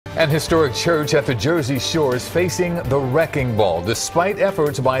An historic church at the Jersey Shore is facing the wrecking ball despite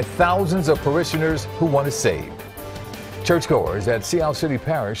efforts by thousands of parishioners who want to save. Churchgoers at Sea Isle City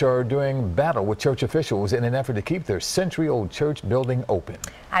Parish are doing battle with church officials in an effort to keep their century-old church building open.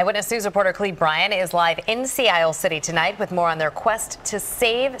 Eyewitness News reporter Cleve Bryan is live in Sea Isle City tonight with more on their quest to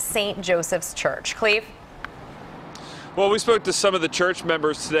save St. Joseph's Church. Cleve? Well, we spoke to some of the church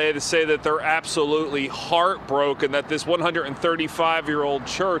members today to say that they're absolutely heartbroken that this 135-year-old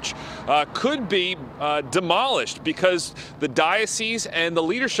church could be demolished because the diocese and the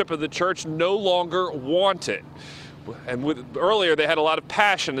leadership of the church no longer want it. And earlier they had a lot of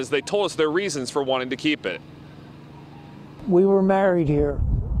passion as they told us their reasons for wanting to keep it. We were married here.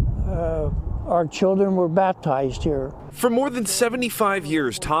 Our children were baptized here. For more than 75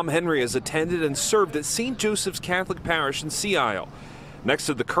 years, Tom Henry has attended and served at St. Joseph's Catholic Parish in Sea Isle. Next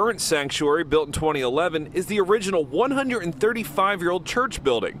to the current sanctuary, built in 2011, is the original 135-year-old church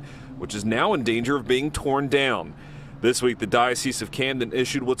building, which is now in danger of being torn down. This week, the Diocese of Camden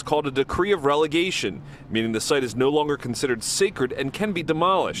issued what's called a decree of relegation, meaning the site is no longer considered sacred and can be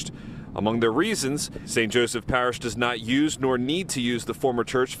demolished. Among their reasons, St. Joseph Parish does not use nor need to use the former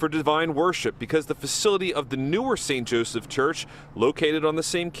church for divine worship because the facility of the newer St. Joseph Church, located on the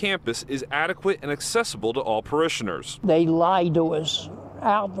same campus, is adequate and accessible to all parishioners. They lied to us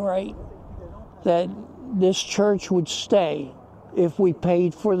outright that this church would stay if we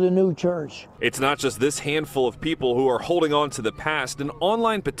paid for the new church. It's not just this handful of people who are holding on to the past. An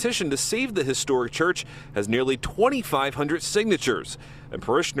online petition to save the historic church has nearly 2,500 signatures, and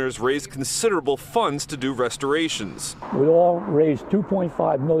parishioners raised considerable funds to do restorations. We all raised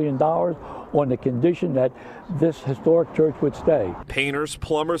 $2.5 million on the condition that this historic church would stay. Painters,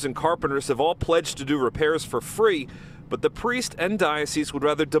 plumbers, and carpenters have all pledged to do repairs for free, but the priest and diocese would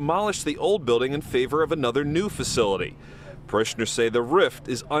rather demolish the old building in favor of another new facility. Parishioners say the rift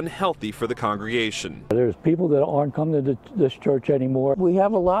is unhealthy for the congregation. There's people that aren't coming to this church anymore. We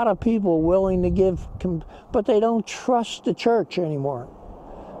have a lot of people willing to give, but they don't trust the church anymore.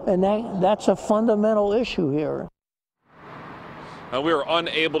 And that's a fundamental issue here. We were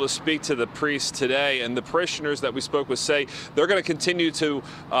unable to speak to the priest today, and the parishioners that we spoke with say they're going to continue to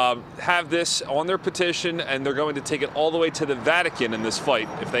have this on their petition, and they're going to take it all the way to the Vatican in this fight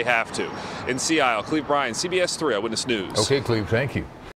if they have to. In Sea Isle, Cleve Bryan, CBS 3 Eyewitness News. Okay, Cleve, thank you.